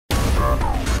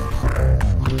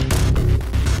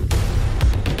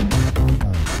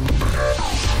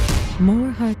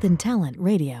More Heart Than Talent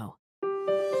Radio.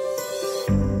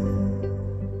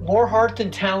 More Heart Than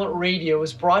Talent Radio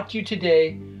is brought to you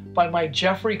today by my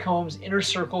Jeffery Combs Inner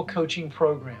Circle Coaching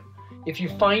Program. If you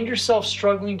find yourself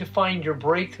struggling to find your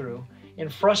breakthrough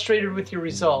and frustrated with your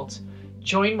results,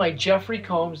 join my Jeffery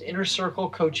Combs Inner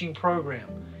Circle Coaching Program.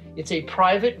 It's a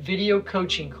private video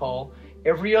coaching call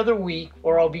every other week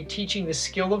where I'll be teaching the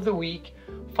skill of the week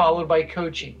followed by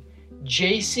coaching.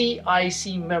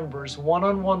 JCIC members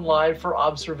one-on-one live for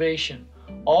observation.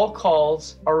 All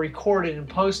calls are recorded and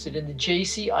posted in the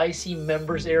JCIC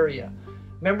members area.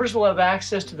 Members will have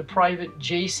access to the private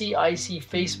JCIC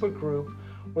Facebook group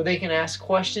where they can ask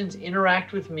questions,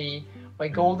 interact with me, my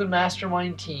Golden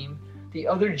Mastermind team, the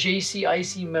other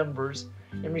JCIC members,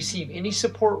 and receive any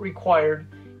support required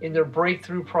in their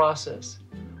breakthrough process.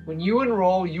 When you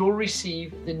enroll, you'll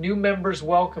receive the new members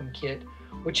welcome kit,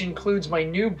 which includes my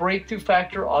new Breakthrough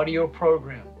Factor audio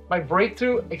program, my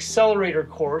Breakthrough Accelerator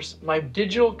course, my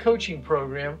digital coaching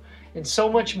program, and so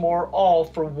much more, all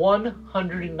for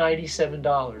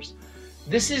 $197.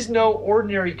 This is no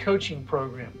ordinary coaching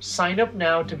program. Sign up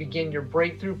now to begin your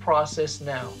breakthrough process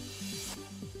now.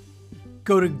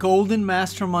 Go to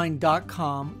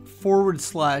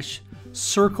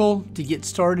goldenmastermind.com/circle to get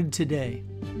started today.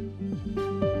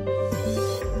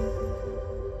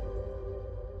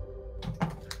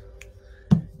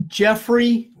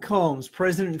 Jeffery Combs,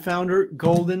 president and founder,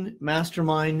 Golden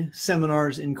Mastermind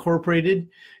Seminars Incorporated.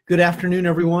 Good afternoon,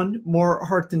 everyone. More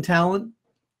Heart Than Talent,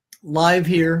 live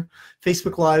here,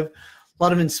 Facebook Live. A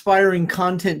lot of inspiring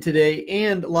content today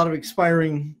and a lot of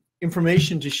inspiring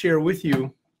information to share with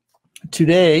you.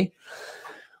 Today,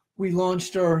 we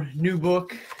launched our new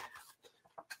book,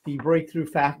 The Breakthrough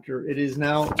Factor. It is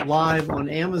now live on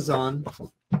Amazon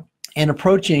and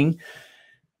approaching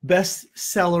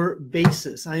bestseller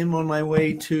basis. I am on my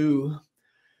way to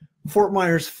Fort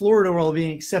Myers, Florida, where I'll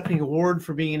be accepting an award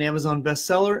for being an Amazon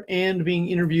bestseller and being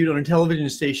interviewed on a television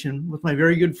station with my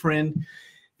very good friend,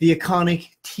 the iconic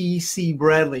T.C.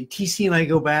 Bradley. T.C. and I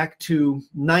go back to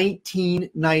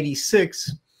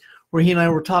 1996, where he and I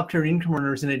were top-tier income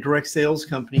earners in a direct sales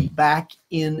company back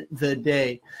in the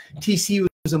day. T.C.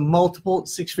 was a multiple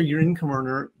six-figure income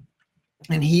earner,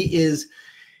 and he is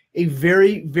a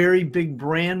very, very big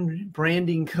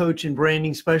branding coach and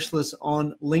branding specialist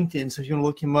on LinkedIn. So if you want to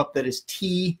look him up, that is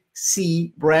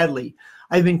T.C. Bradley.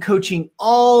 I've been coaching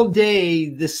all day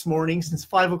this morning since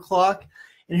 5 o'clock,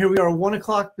 and here we are, 1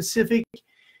 o'clock Pacific.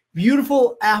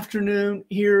 Beautiful afternoon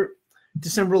here,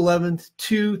 December 11th,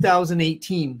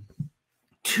 2018.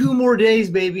 2 more days,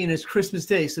 baby, and it's Christmas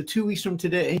Day. So 2 weeks from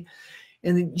today,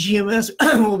 and the GMS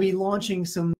will be launching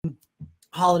some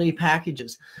holiday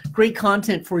packages. Great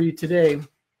content for you today.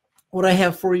 What I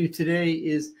have for you today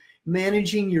is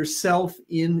managing yourself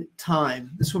in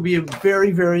time. This will be a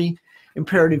very, very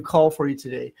imperative call for you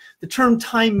today. The term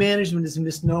time management is a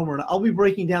misnomer, and I'll be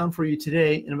breaking down for you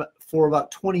today for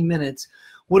about 20 minutes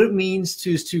what it means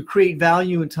to create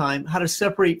value in time, how to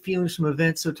separate feelings from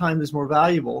events so time is more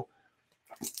valuable,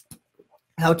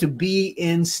 how to be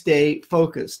and stay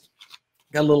focused.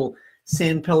 Got a little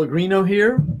San Pellegrino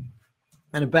here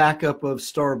and a backup of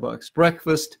Starbucks.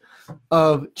 Breakfast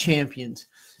of champions.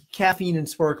 Caffeine and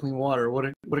sparkling water.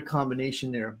 What a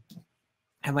combination there.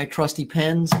 Have my trusty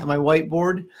pens and my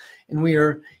whiteboard, and we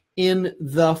are in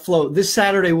the flow. This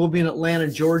Saturday, we'll be in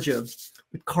Atlanta, Georgia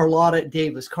with Carlotta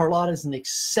Davis. Carlotta is an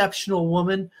exceptional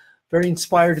woman, very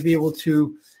inspired to be able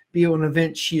to be at an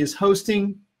event she is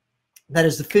hosting. That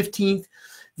is the 15th.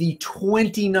 The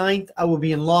 29th, I will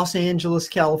be in Los Angeles,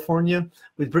 California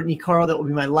with Brittany Carl. That will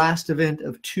be my last event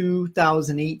of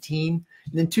 2018. And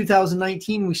then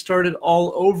 2019, we started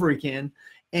all over again.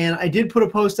 And I did put a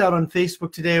post out on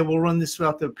Facebook today. I will run this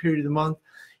throughout the period of the month.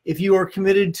 If you are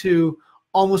committed to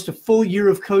almost a full year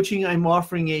of coaching, I'm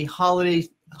offering a holiday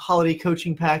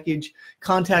coaching package.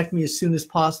 Contact me as soon as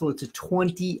possible. It's a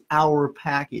 20-hour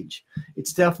package.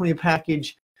 It's definitely a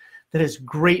package that has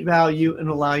great value and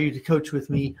allow you to coach with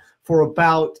me for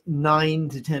about 9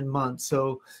 to 10 months.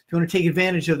 So if you want to take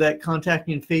advantage of that, contact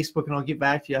me on Facebook and I'll get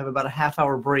back to you. I have about a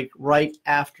half-hour break right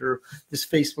after this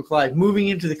Facebook Live. Moving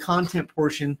into the content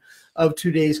portion of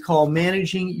today's call,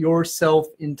 managing yourself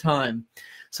in time.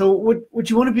 So what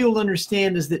you want to be able to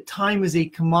understand is that time is a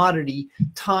commodity.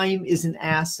 Time is an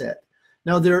asset.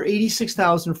 Now, there are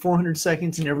 86,400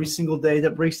 seconds in every single day.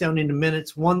 That breaks down into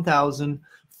minutes,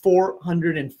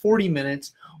 1,440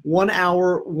 minutes, 1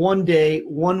 hour, 1 day,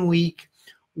 1 week,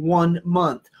 1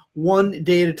 month, 1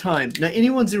 day at a time. Now,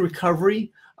 anyone's in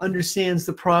recovery understands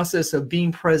the process of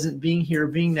being present, being here,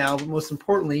 being now, but most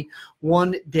importantly,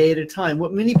 one day at a time.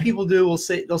 What many people do,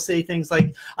 they'll say things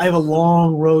like, I have a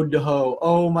long road to hoe.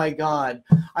 Oh my God,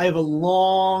 I have a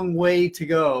long way to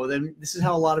go. Then this is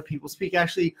how a lot of people speak.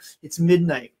 Actually, it's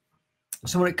midnight.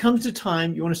 So when it comes to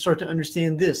time, you want to start to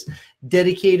understand this: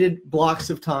 dedicated blocks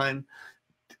of time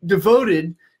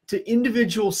devoted to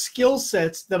individual skill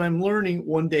sets that I'm learning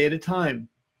one day at a time.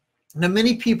 Now,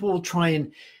 many people will try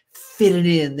and fit it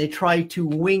in. They try to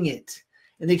wing it,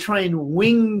 and they try and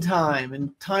wing time,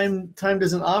 and time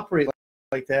doesn't operate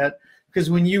like that, because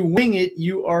when you wing it,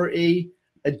 you are a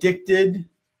addicted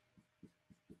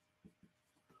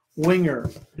winger.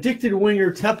 Addicted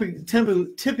winger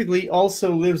typically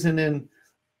also lives in an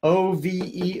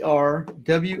overwhelmed,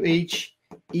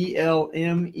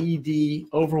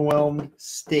 overwhelmed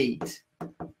state.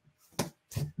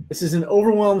 This is an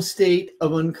overwhelmed state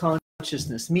of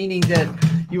unconsciousness, meaning that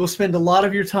you will spend a lot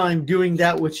of your time doing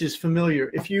that which is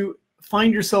familiar. If you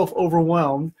find yourself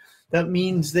overwhelmed, that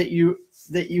means that you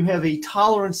have a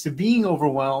tolerance to being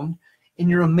overwhelmed, and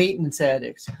you're a maintenance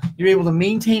addict. You're able to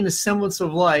maintain a semblance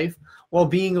of life while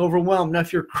being overwhelmed. Now,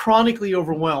 if you're chronically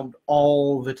overwhelmed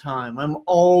all the time, I'm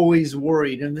always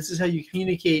worried, and this is how you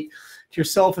communicate to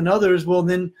yourself and others, well,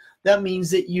 then that means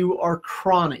that you are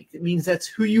chronic. It means that's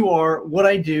who you are, what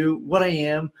I do, what I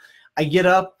am. I get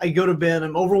up, I go to bed,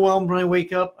 I'm overwhelmed when I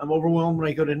wake up, I'm overwhelmed when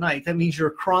I go to night. That means you're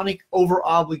a chronic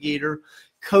over-obligator,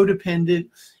 codependent,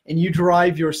 and you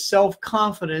derive your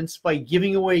self-confidence by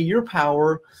giving away your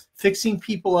power, fixing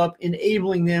people up,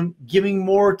 enabling them, giving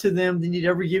more to them than you'd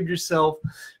ever give yourself,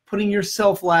 putting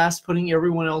yourself last, putting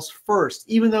everyone else first.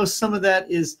 Even though some of that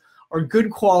are good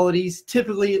qualities,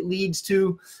 typically it leads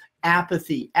to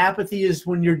apathy. Apathy is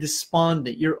when you're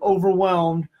despondent. You're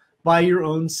overwhelmed by your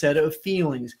own set of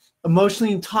feelings,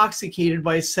 emotionally intoxicated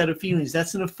by a set of feelings.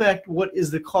 That's in effect what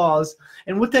is the cause.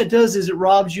 And what that does is it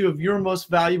robs you of your most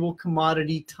valuable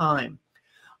commodity, time.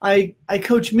 I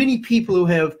coach many people who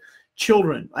have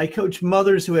children. I coach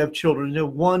mothers who have children. You know,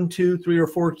 1, 2, 3, or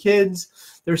 4 kids.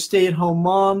 They're stay-at-home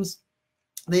moms.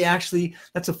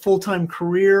 That's a full-time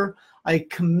career. I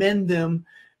commend them.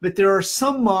 But there are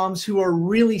some moms who are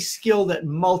really skilled at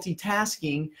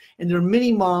multitasking, and there are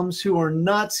many moms who are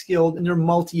not skilled, and they're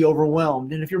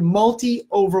multi-overwhelmed. And if you're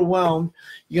multi-overwhelmed,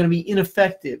 you're going to be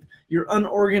ineffective. You're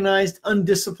unorganized,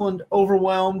 undisciplined,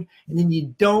 overwhelmed, and then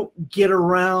you don't get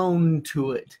around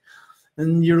to it.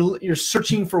 And you're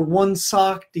searching for one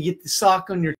sock to get the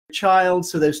sock on your child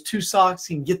so those 2 socks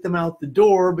can get them out the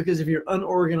door, because if you're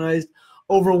unorganized,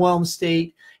 overwhelmed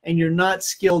state, and you're not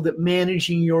skilled at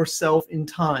managing yourself in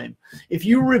time. If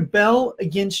you rebel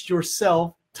against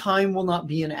yourself, time will not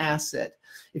be an asset.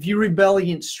 If you rebel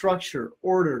against structure,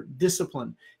 order,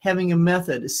 discipline, having a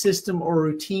method, a system, or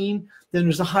routine, then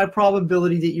there's a high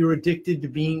probability that you're addicted to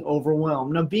being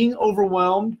overwhelmed. Now, being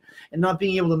overwhelmed and not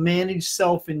being able to manage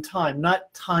self in time,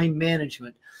 not time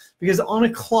management, because on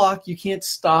a clock you can't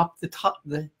stop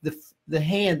the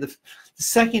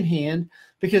second hand,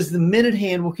 because the minute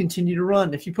hand will continue to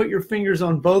run. If you put your fingers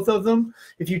on both of them,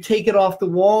 if you take it off the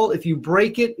wall, if you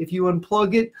break it, if you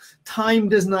unplug it, time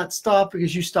does not stop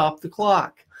because you stop the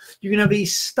clock. You can have a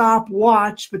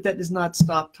stopwatch, but that does not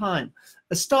stop time.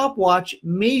 A stopwatch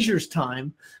measures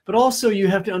time, but also you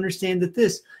have to understand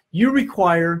that you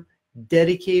require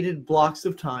dedicated blocks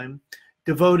of time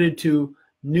devoted to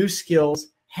new skills,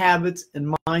 habits,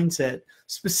 and mindset,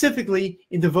 specifically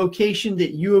in the vocation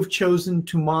that you have chosen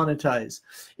to monetize.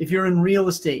 If you're in real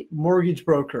estate, mortgage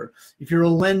broker, if you're a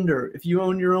lender, if you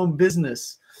own your own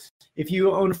business, if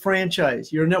you own a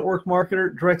franchise, you're a network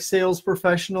marketer, direct sales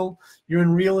professional, you're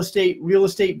in real estate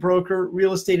broker,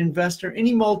 real estate investor,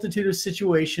 any multitude of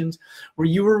situations where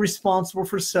you are responsible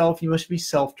for self, you must be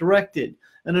self-directed.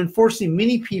 And unfortunately,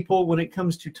 many people, when it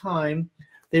comes to time,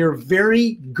 they are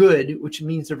very good, which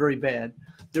means they're very bad.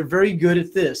 They're very good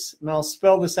at this. And I'll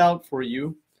spell this out for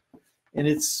you. And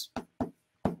it's,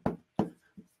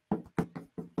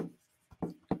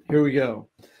 here we go.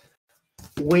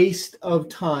 Waste of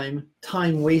time,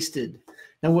 time wasted.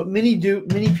 Now, what many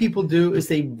people do is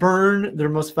they burn their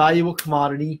most valuable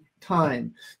commodity,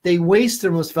 time. They waste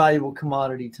their most valuable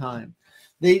commodity, time.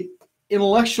 They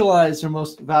intellectualize their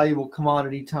most valuable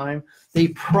commodity, time. They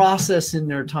process in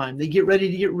their time. They get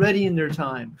ready in their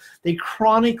time. They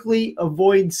chronically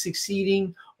avoid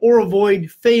succeeding or avoid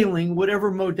failing,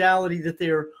 whatever modality that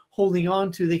they're holding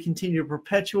on to. They continue to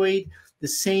perpetuate the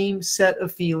same set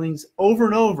of feelings over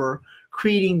and over,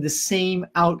 creating the same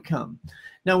outcome.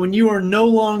 Now, when you are no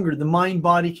longer the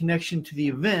mind-body connection to the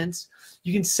events,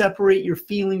 you can separate your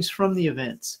feelings from the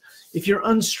events. If you're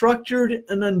unstructured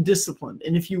and undisciplined,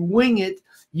 and if you wing it,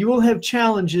 You will have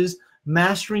challenges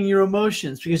mastering your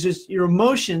emotions, because it's your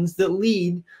emotions that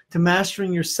lead to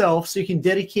mastering yourself, so you can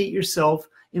dedicate yourself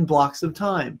in blocks of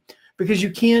time, because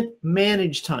you can't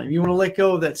manage time. You want to let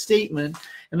go of that statement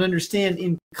and understand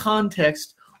in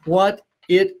context what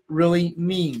it really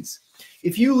means.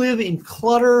 If you live in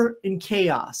clutter and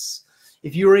chaos,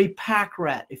 if you're a pack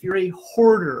rat, if you're a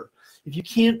hoarder, if you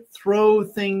can't throw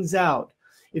things out,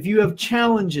 if you have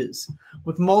challenges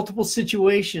with multiple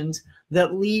situations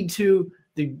that lead to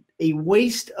a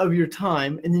waste of your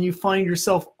time, and then you find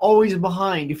yourself always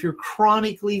behind, if you're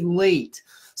chronically late.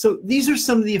 So these are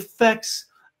some of the effects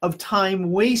of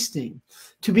time wasting.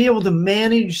 To be able to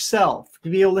manage self, to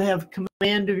be able to have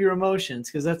command of your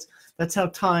emotions, because that's how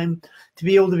time, to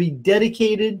be able to be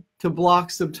dedicated to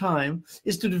blocks of time,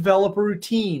 is to develop a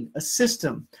routine, a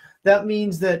system. That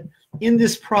means that in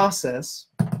this process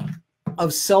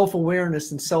of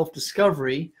self-awareness and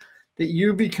self-discovery, that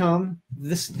you become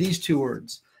these two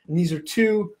words. And these are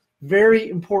two very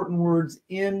important words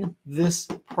in this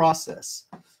process.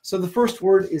 So the first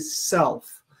word is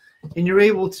self. And you're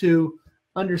able to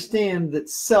understand that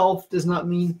self does not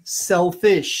mean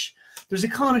selfish. There's a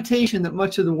connotation that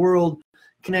much of the world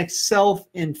connects self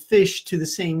and fish to the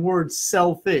same word,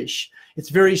 selfish. It's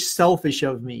very selfish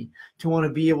of me to want to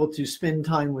be able to spend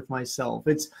time with myself.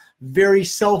 It's very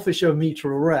selfish of me to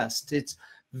rest. It's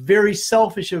very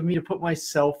selfish of me to put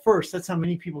myself first. That's how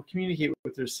many people communicate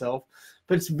with their self.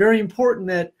 But it's very important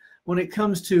that when it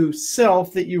comes to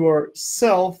self, that you are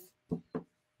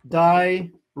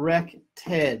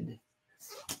self-directed.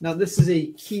 Now, this is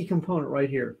a key component right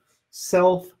here.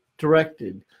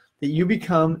 Self-directed. That you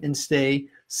become and stay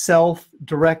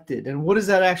self-directed. And what does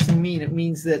that actually mean? It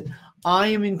means that I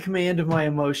am in command of my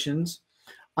emotions.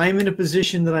 I am in a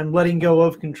position that I'm letting go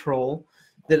of control,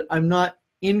 that I'm not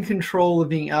in control of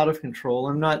being out of control.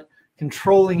 I'm not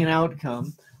controlling an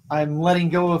outcome. I'm letting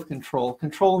go of control.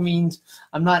 Control means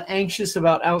I'm not anxious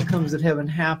about outcomes that haven't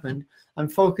happened. I'm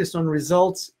focused on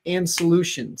results and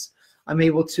solutions. I'm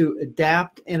able to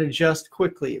adapt and adjust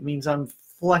quickly. It means I'm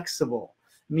flexible.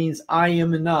 It means I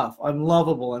am enough. I'm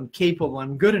lovable. I'm capable.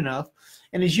 I'm good enough.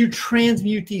 And as you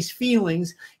transmute these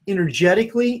feelings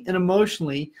energetically and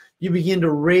emotionally, you begin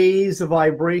to raise a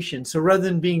vibration. So rather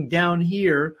than being down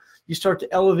here, you start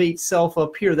to elevate self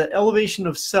up here. That elevation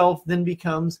of self then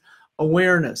becomes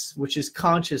awareness, which is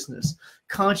consciousness.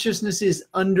 Consciousness is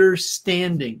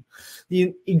understanding.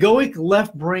 The egoic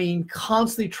left brain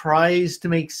constantly tries to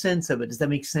make sense of it. Does that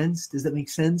make sense? Does that make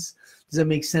sense? Does that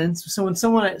make sense? So when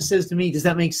someone says to me, does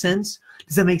that make sense?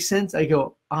 Does that make sense? I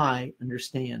go, I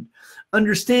understand.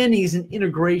 Understanding is an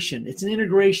integration. It's an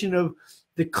integration of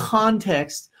the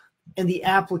context and the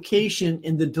application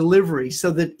and the delivery,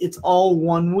 so that it's all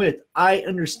one with. I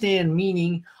understand,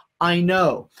 meaning I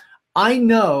know. I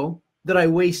know that I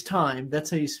waste time.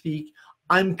 That's how you speak.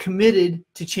 I'm committed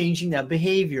to changing that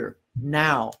behavior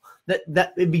now.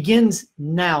 That it begins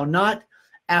now, not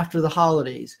after the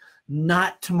holidays,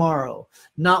 not tomorrow,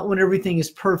 not when everything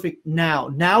is perfect. Now.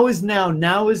 Now is now.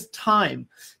 Now is time.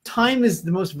 Time is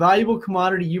the most valuable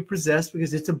commodity you possess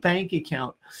because it's a bank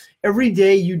account. Every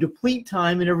day you deplete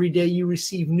time, and every day you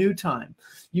receive new time.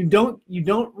 You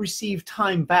don't receive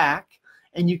time back,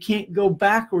 and you can't go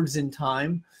backwards in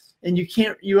time, and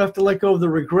you have to let go of the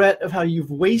regret of how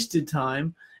you've wasted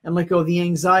time, and let go of the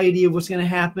anxiety of what's going to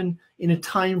happen in a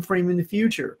time frame in the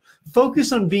future.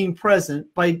 Focus on being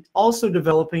present by also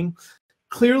developing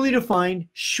clearly defined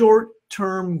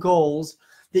short-term goals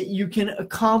that you can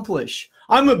accomplish.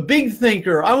 I'm a big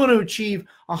thinker. I want to achieve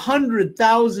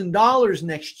 $100,000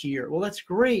 next year. Well, that's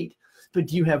great. But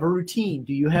do you have a routine?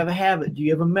 Do you have a habit? Do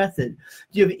you have a method?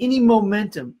 Do you have any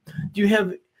momentum? Do you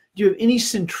have any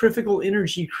centrifugal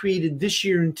energy created this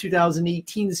year in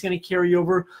 2018 that's going to carry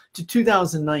over to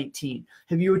 2019?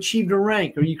 Have you achieved a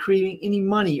rank? Are you creating any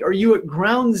money? Are you at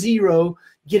ground zero,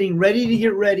 getting ready to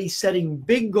get ready, setting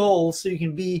big goals so you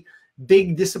can be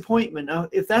big disappointment? Now,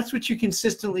 if that's what you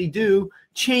consistently do,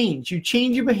 change. You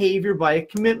change your behavior by a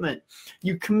commitment.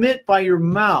 You commit by your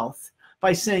mouth,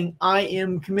 by saying, I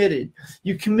am committed.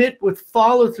 You commit with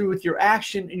follow through with your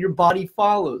action, and your body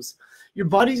follows. Your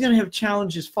body's going to have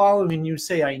challenges following, and you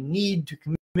say, I need to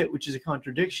commit, which is a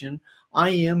contradiction. I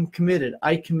am committed.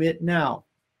 I commit now.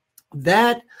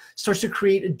 That starts to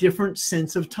create a different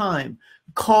sense of time.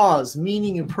 Cause,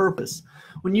 meaning, and purpose.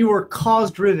 When you are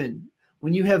cause-driven,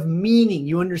 when you have meaning,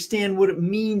 you understand what it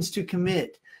means to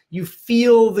commit. You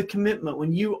feel the commitment.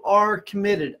 When you are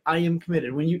committed, I am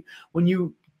committed. When you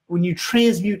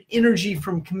transmute energy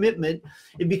from commitment,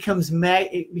 it becomes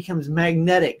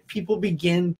magnetic. People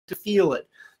begin to feel it.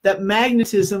 That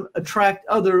magnetism attract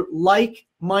other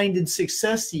like-minded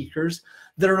success seekers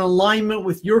that are in alignment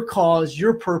with your cause,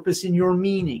 your purpose, and your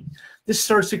meaning. This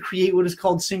starts to create what is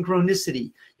called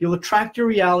synchronicity. You'll attract your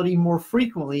reality more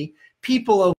frequently,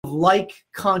 people of like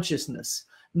consciousness.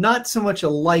 Not so much a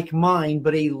like mind,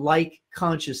 but a like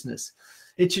consciousness.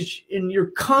 It's just, and your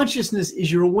consciousness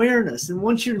is your awareness. And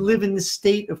once you live in this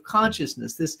state of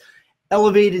consciousness, this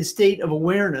elevated state of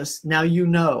awareness, now you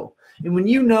know. And when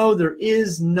you know, there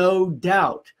is no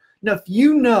doubt. Now, if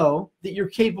you know that you're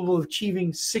capable of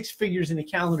achieving 6 figures in a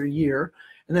calendar year,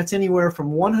 and that's anywhere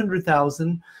from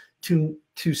 100,000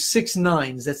 to 6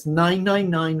 nines, that's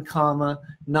 999, comma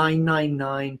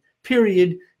 999,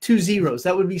 period, 2 zeros.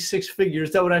 That would be 6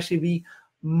 figures. That would actually be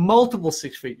multiple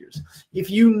 6 figures.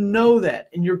 If you know that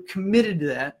and you're committed to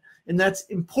that, and that's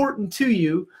important to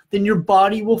you, then your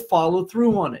body will follow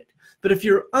through on it. But if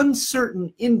you're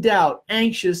uncertain, in doubt,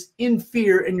 anxious, in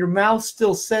fear, and your mouth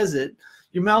still says it,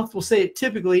 your mouth will say it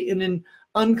typically in an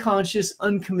unconscious,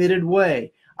 uncommitted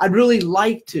way. I'd really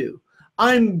like to.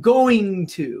 I'm going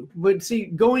to. But see,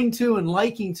 going to and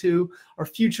liking to are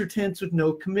future tense with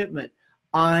no commitment.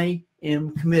 I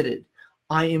am committed.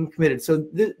 I am committed. So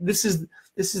this is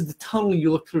the tunnel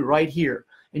you look through right here.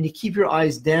 And you keep your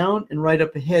eyes down and right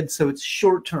up ahead, so it's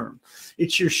short term.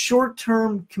 It's your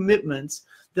short-term commitments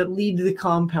that lead to the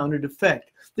compounded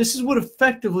effect. This is what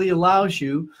effectively allows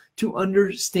you to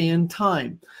understand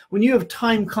time. When you have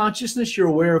time consciousness, you're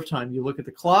aware of time. You look at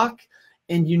the clock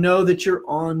and you know that you're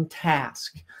on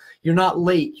task. You're not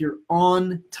late, you're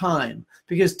on time,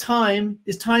 because time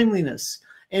is timeliness.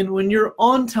 And when you're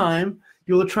on time,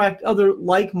 you'll attract other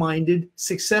like-minded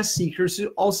success seekers who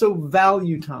also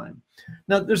value time.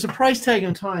 Now, there's a price tag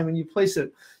on time, and you place a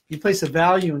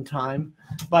value in time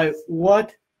by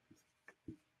what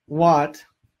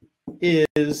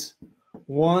is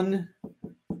 1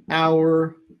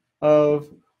 hour of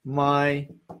my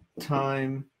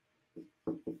time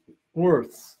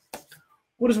worth?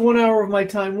 What is 1 hour of my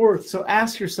time worth? So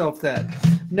ask yourself that.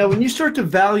 Now, when you start to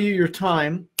value your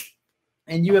time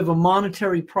and you have a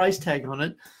monetary price tag on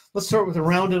it, let's start with a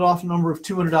rounded off number of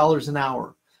 $200 an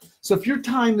hour. So if your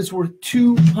time is worth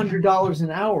 $200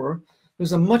 an hour,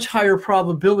 there's a much higher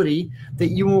probability that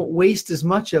you won't waste as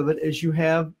much of it as you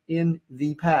have in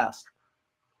the past.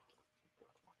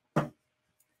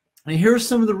 And here are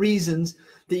some of the reasons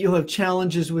that you'll have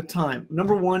challenges with time.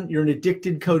 Number one, you're an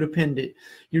addicted codependent.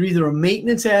 You're either a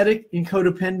maintenance addict in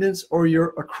codependence or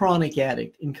you're a chronic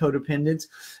addict in codependence,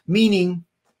 meaning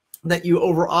that you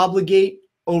over-obligate,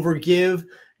 over-give,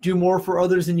 do more for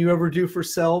others than you ever do for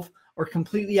self, are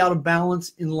completely out of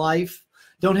balance in life,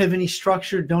 don't have any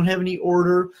structure, don't have any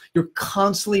order. You're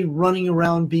constantly running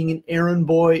around being an errand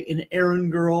boy, an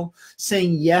errand girl,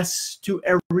 saying yes to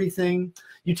everything.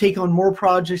 You take on more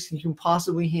projects than you can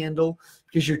possibly handle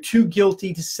because you're too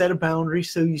guilty to set a boundary,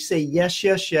 so you say yes,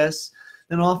 yes, yes.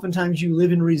 Then oftentimes you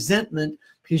live in resentment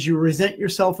because you resent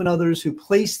yourself and others who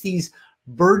place these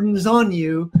burdens on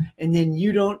you, and then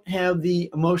you don't have the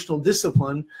emotional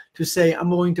discipline to say,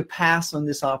 I'm going to pass on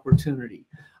this opportunity.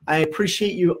 I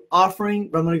appreciate you offering,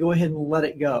 but I'm going to go ahead and let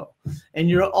it go. And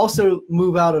you'll also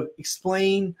move out of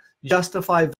explain,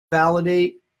 justify,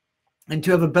 validate, and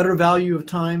to have a better value of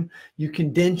time, you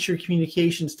condense your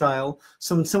communication style.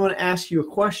 So when someone asks you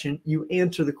a question, you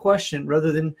answer the question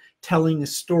rather than telling a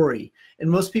story. And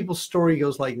most people's story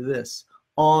goes like this,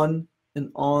 on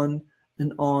and on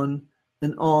and on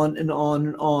and on and on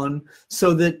and on,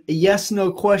 so that a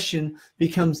yes-no question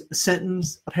becomes a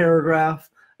sentence, a paragraph,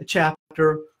 a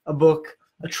chapter, a book,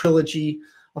 a trilogy,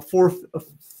 a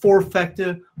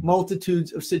forfecta,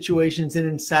 multitudes of situations, and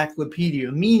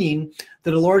encyclopedia, meaning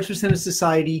that a large percent of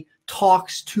society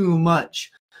talks too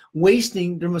much,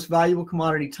 wasting their most valuable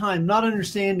commodity, time, not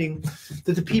understanding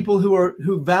that the people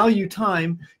who value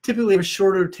time typically have a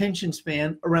shorter attention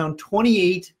span, around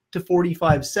 28 to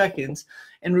 45 seconds,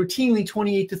 and routinely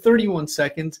 28 to 31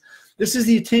 seconds. This is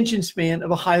the attention span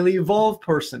of a highly evolved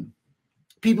person.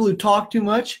 People who talk too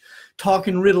much talk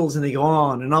in riddles, and they go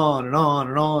on and on and on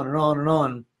and on and on and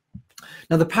on.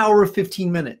 Now, the power of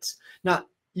 15 minutes. Now,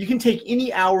 you can take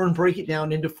any hour and break it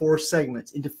down into 4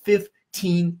 segments, into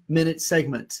 15-minute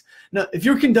segments. Now, if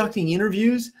you're conducting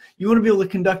interviews, you want to be able to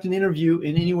conduct an interview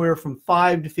in anywhere from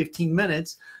 5 to 15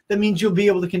 minutes. That means you'll be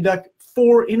able to conduct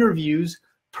 4 interviews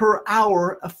per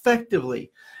hour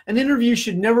effectively. An interview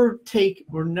should never take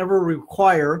or never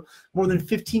require more than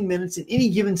 15 minutes in any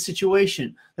given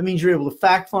situation. That means you're able to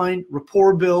fact find,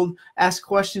 rapport build, ask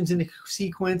questions in a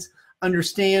sequence,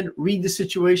 understand, read the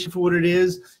situation for what it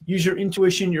is, use your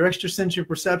intuition, your extrasensory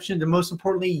perception, and most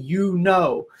importantly, you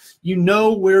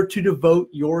know where to devote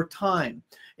your time.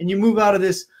 And you move out of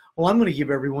this Well, I'm going to give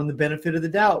everyone the benefit of the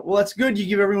doubt. Well, that's good. You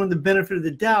give everyone the benefit of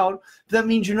the doubt, but that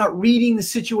means you're not reading the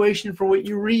situation for what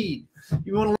you read.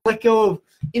 You want to let go of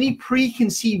any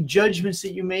preconceived judgments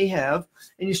that you may have,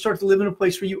 and you start to live in a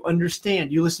place where you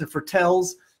understand. You listen for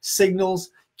tells,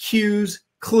 signals, cues,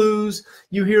 clues.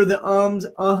 You hear the ums,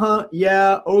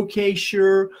 yeah, okay,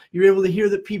 sure. You're able to hear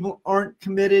that people aren't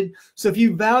committed. So if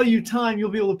you value time,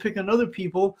 you'll be able to pick on other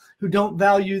people who don't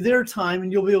value their time,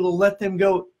 and you'll be able to let them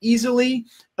go easily,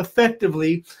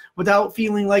 effectively, without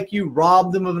feeling like you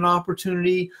robbed them of an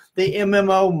opportunity. The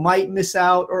MMO, might miss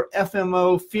out, or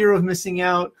FMO, fear of missing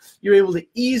out. You're able to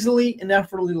easily and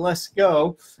effortlessly let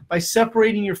go by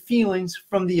separating your feelings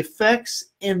from the effects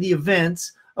and the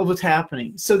events of what's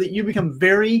happening, so that you become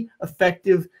very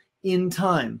effective in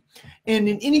time. And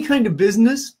in any kind of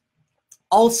business,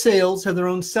 all sales have their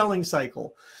own selling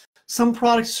cycle. Some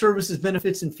products, services,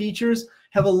 benefits, and features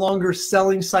have a longer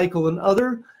selling cycle than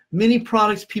other. Many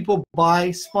products people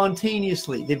buy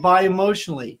spontaneously. They buy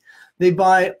emotionally. They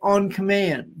buy on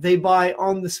command. They buy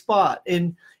on the spot.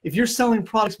 And if you're selling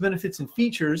products, benefits, and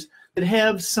features that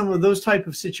have some of those type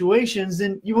of situations,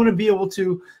 then you want to be able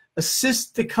to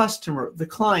assist the customer, the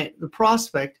client, the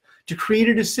prospect to create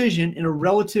a decision in a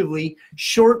relatively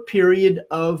short period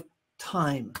of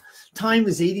time. Time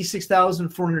is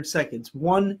 86,400 seconds,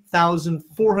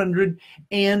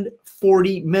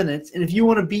 1,440 minutes. And if you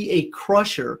want to be a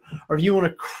crusher, or if you want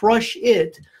to crush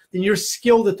it, then you're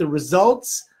skilled at the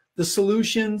results, the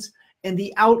solutions, and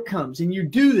the outcomes. And you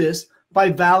do this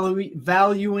by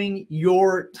valuing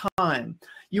your time.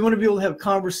 You want to be able to have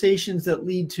conversations that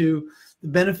lead to the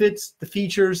benefits, the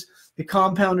features, the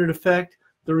compounded effect,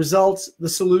 the results, the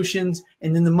solutions,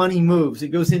 and then the money moves. It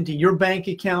goes into your bank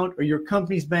account or your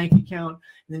company's bank account,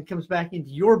 and then comes back into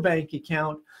your bank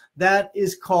account. That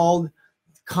is called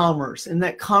commerce. And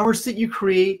that commerce that you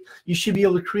create, you should be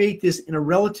able to create this in a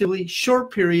relatively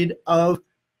short period of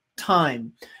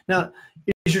time. Now,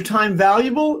 is your time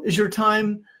valuable? Is your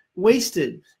time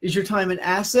wasted? Is your time an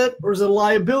asset, or is it a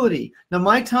liability? Now,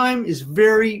 my time is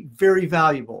very, very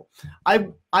valuable.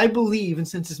 I believe, and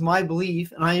since it's my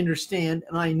belief, and I understand,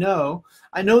 and I know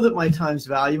that my time's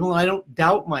valuable, and I don't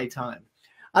doubt my time.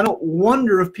 I don't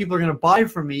wonder if people are going to buy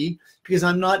from me because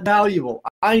I'm not valuable.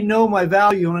 I know my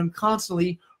value, and I'm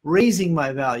constantly raising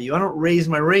my value. I don't raise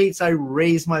my rates, I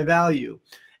raise my value.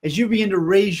 As you begin to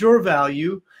raise your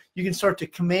value, you can start to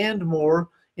command more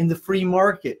in the free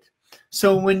market.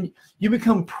 So when you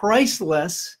become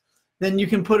priceless, then you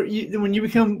can when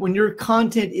your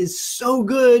content is so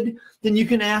good, then you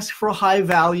can ask for a high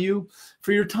value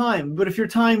for your time. But if your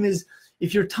time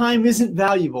isn't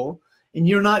valuable, and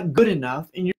you're not good enough,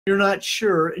 and you're not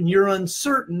sure, and you're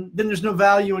uncertain, then there's no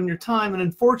value in your time. And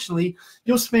unfortunately,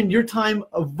 you'll spend your time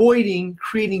avoiding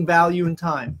creating value in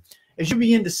time. As you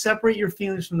begin to separate your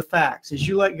feelings from the facts, as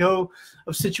you let go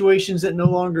of situations that no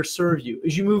longer serve you,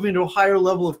 as you move into a higher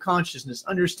level of consciousness,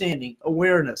 understanding,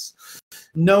 awareness,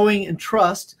 knowing, and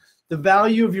trust, the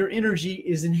value of your energy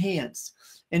is enhanced.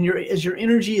 And as your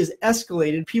energy is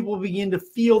escalated, people begin to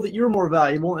feel that you're more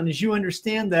valuable. And as you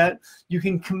understand that, you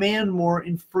can command more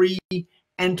in free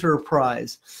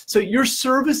enterprise. So your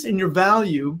service and your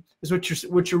value is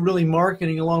what you're really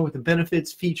marketing, along with the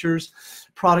benefits, features,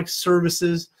 products,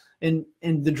 services, and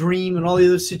the dream, and all the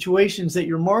other situations that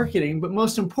you're marketing. But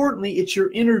most importantly, it's your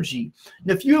energy.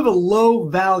 Now, if you have a low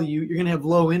value, you're going to have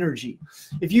low energy.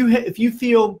 If you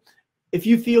feel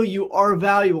you are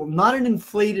valuable, not an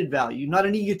inflated value, not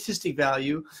an egotistic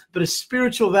value, but a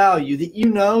spiritual value, that you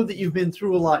know that you've been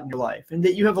through a lot in your life, and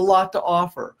that you have a lot to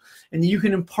offer, and that you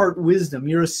can impart wisdom.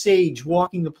 You're a sage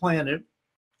walking the planet,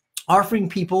 offering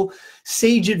people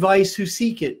sage advice who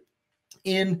seek it.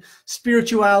 In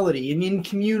spirituality and in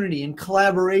community and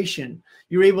collaboration,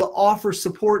 you're able to offer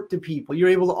support to people. You're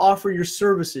able to offer your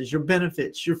services, your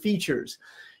benefits, your features.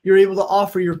 You're able to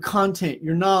offer your content,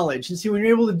 your knowledge. And see, when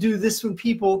you're able to do this with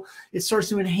people, it starts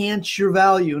to enhance your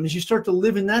value. And as you start to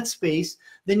live in that space,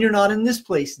 then you're not in this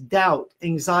place, doubt,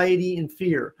 anxiety, and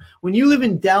fear. When you live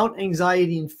in doubt,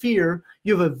 anxiety, and fear,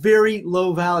 you have a very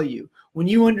low value. When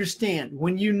you understand,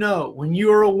 when you know, when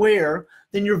you are aware,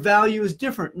 then your value is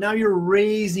different. Now you're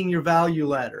raising your value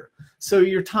ladder. So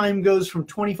your time goes from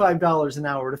 $25 an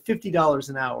hour to $50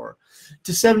 an hour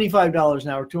to $75 an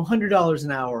hour to $100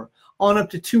 an hour, on up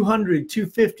to $200,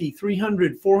 $250,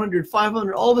 $300, $400,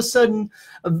 $500. All of a sudden,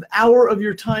 an hour of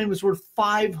your time is worth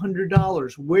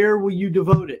 $500. Where will you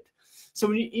devote it?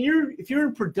 So if you're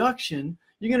in production,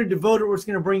 you're going to devote it where it's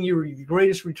going to bring you the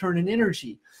greatest return in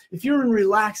energy. If you're in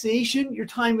relaxation, your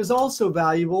time is also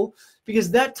valuable,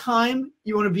 because that time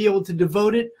you want to be able to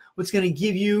devote it what's going to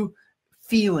give you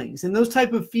feelings. And those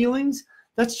type of feelings,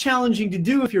 That's challenging to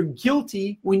do if you're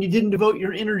guilty when you didn't devote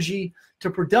your energy to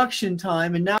production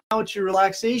time, and now it's your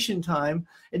relaxation time,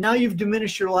 and now you've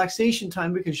diminished your relaxation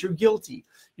time because you're guilty.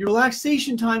 Your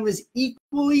relaxation time is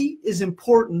equally as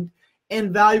important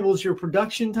and valuable as your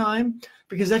production time,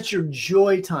 because that's your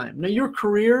joy time. Now, your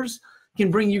careers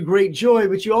can bring you great joy,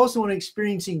 but you also want to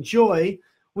experiencing joy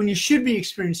when you should be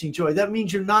experiencing joy. That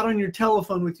means you're not on your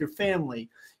telephone with your family.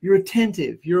 You're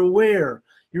attentive, you're aware,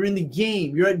 you're in the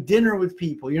game, you're at dinner with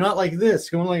people. You're not like this,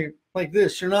 going like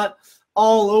this. You're not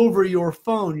all over your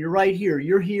phone. You're right here,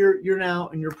 you're now,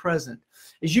 and you're present.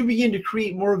 As you begin to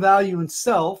create more value in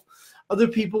self, other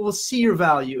people will see your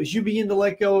value. As you begin to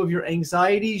let go of your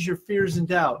anxieties, your fears, and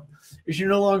doubt, as you're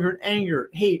no longer in anger,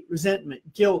 hate, resentment,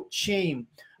 guilt, shame,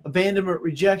 abandonment,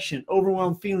 rejection,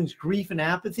 overwhelmed feelings, grief, and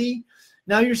apathy,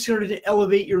 now you're starting to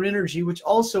elevate your energy, which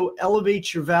also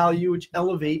elevates your value, which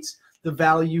elevates the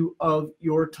value of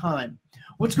your time.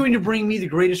 What's going to bring me the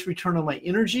greatest return on my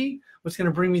energy? What's going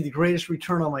to bring me the greatest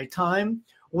return on my time?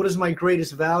 What is my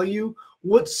greatest value?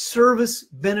 What service,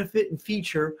 benefit, and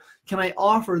feature can I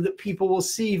offer that people will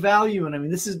see value in? I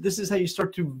mean, this is how you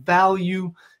start to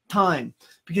value time,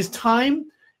 because time,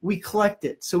 we collect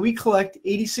it. So we collect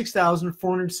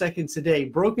 86,400 seconds a day,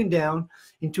 broken down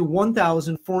into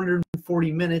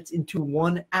 1,440 minutes into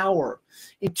 1 hour.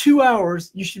 In 2 hours,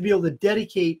 you should be able to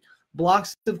dedicate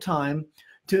blocks of time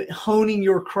to honing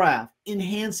your craft,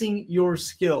 enhancing your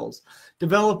skills,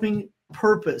 developing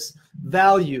purpose,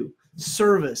 value,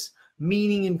 service,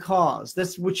 meaning, and cause.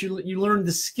 That's what you learn,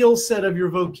 the skill set of your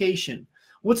vocation.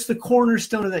 What's the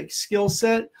cornerstone of that skill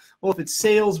set? Well, if it's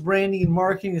sales, branding, and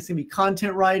marketing, it's going to be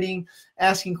content writing,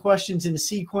 asking questions in a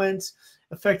sequence,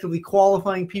 effectively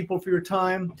qualifying people for your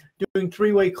time, doing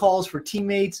three-way calls for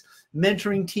teammates,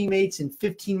 mentoring teammates in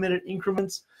 15-minute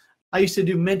increments. I used to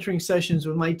do mentoring sessions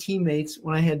with my teammates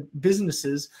when I had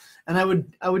businesses, and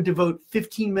I would devote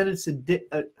 15 minutes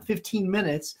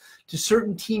to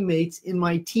certain teammates in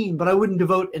my team, but I wouldn't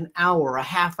devote an hour, a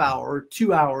half hour, or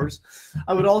 2 hours.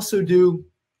 I would also do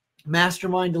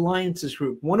mastermind alliances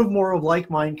group, one of more of like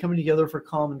mind coming together for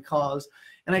common cause.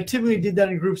 And I typically did that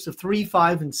in groups of 3,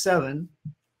 5, and 7.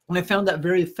 And I found that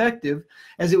very effective,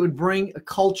 as it would bring a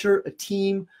culture, a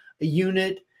team, a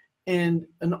unit, and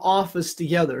an office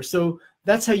together. So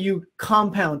that's how you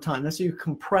compound time. That's how you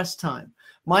compress time.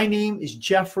 My name is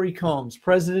Jeffery Combs,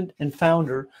 president and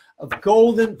founder of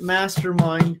Golden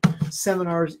Mastermind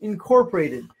Seminars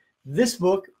Incorporated. This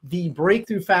book, The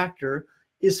Breakthrough Factor,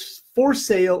 is for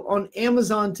sale on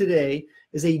Amazon today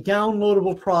as a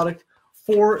downloadable product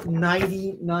for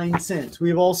 99 cents.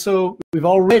 We've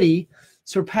already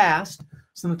surpassed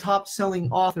some of the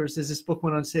top-selling authors, as this book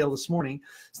went on sale this morning.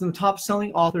 Some of the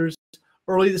top-selling authors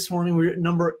early this morning, we were at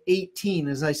number 18.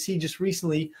 As I see just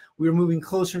recently, we were moving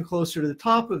closer and closer to the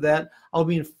top of that. I'll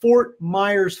be in Fort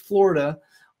Myers, Florida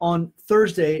on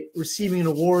Thursday, receiving an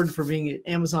award for being an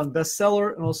Amazon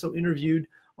bestseller, and also interviewed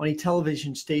on a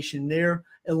television station there,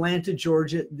 Atlanta,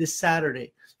 Georgia, this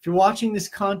Saturday. If you're watching this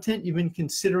content, you've been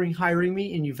considering hiring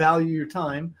me, and you value your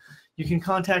time, you can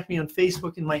contact me on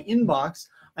Facebook in my inbox.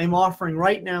 I'm offering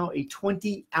right now a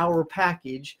 20-hour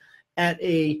package at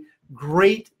a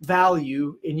great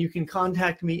value, and you can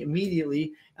contact me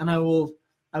immediately, and I will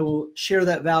share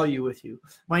that value with you.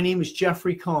 My name is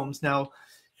Jeffery Combs. Now,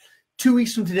 2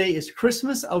 weeks from today is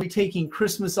Christmas. I'll be taking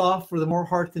Christmas off for the More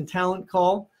Heart Than Talent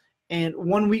call. And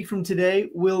 1 week from today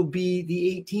will be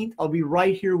the 18th. I'll be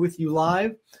right here with you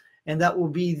live. And that will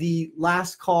be the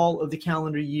last call of the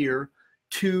calendar year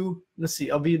to, let's see,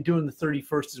 I'll be doing the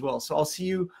 31st as well. So I'll see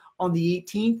you on the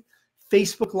 18th.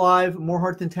 Facebook Live, More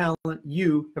Heart Than Talent.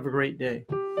 You have a great day.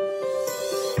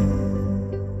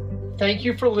 Thank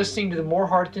you for listening to the More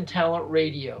Heart Than Talent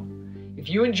Radio. If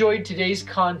you enjoyed today's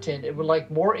content and would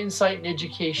like more insight and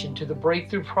education to the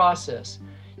breakthrough process,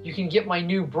 you can get my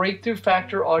new Breakthrough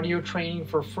Factor audio training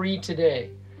for free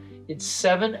today. It's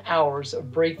 7 hours of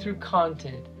breakthrough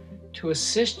content to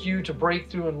assist you to break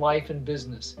through in life and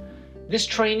business. This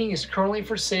training is currently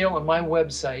for sale on my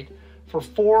website for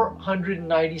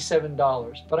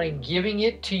 $497, but I'm giving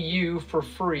it to you for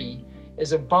free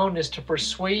as a bonus to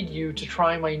persuade you to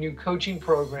try my new coaching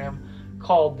program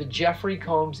called the Jeffery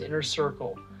Combs Inner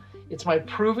Circle. It's my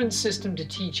proven system to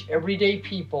teach everyday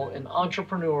people and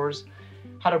entrepreneurs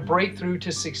how to break through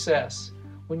to success.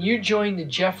 When you join the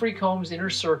Jeffery Combs Inner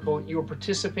Circle, you will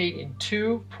participate in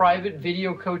 2 private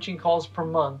video coaching calls per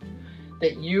month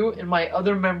that you and my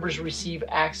other members receive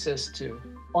access to.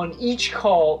 On each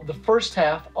call, the first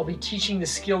half, I'll be teaching the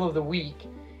skill of the week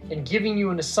and giving you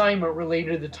an assignment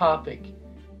related to the topic.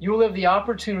 You will have the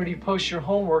opportunity to post your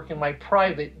homework in my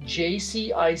private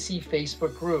JCIC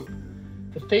Facebook group.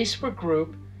 The Facebook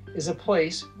group is a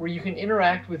place where you can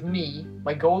interact with me,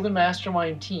 my Golden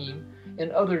Mastermind team,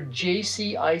 and other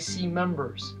JCIC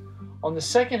members. On the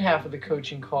second half of the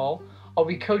coaching call, I'll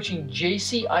be coaching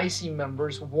JCIC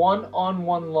members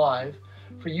one-on-one live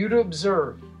for you to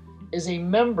observe. As a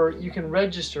member, you can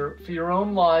register for your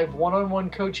own live one-on-one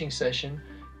coaching session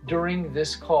during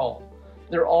this call.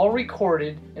 They're all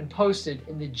recorded and posted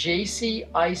in the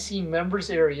JCIC members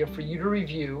area for you to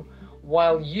review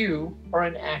while you are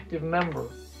an active member.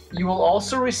 You will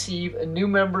also receive a new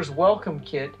member's welcome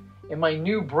kit and my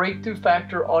new Breakthrough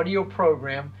Factor audio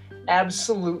program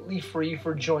absolutely free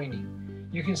for joining.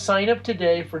 You can sign up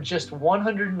today for just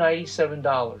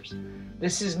 $197.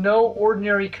 This is no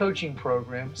ordinary coaching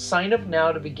program. Sign up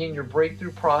now to begin your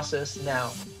breakthrough process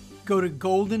now. Go to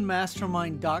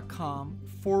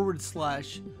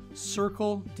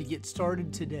goldenmastermind.com/circle to get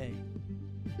started today.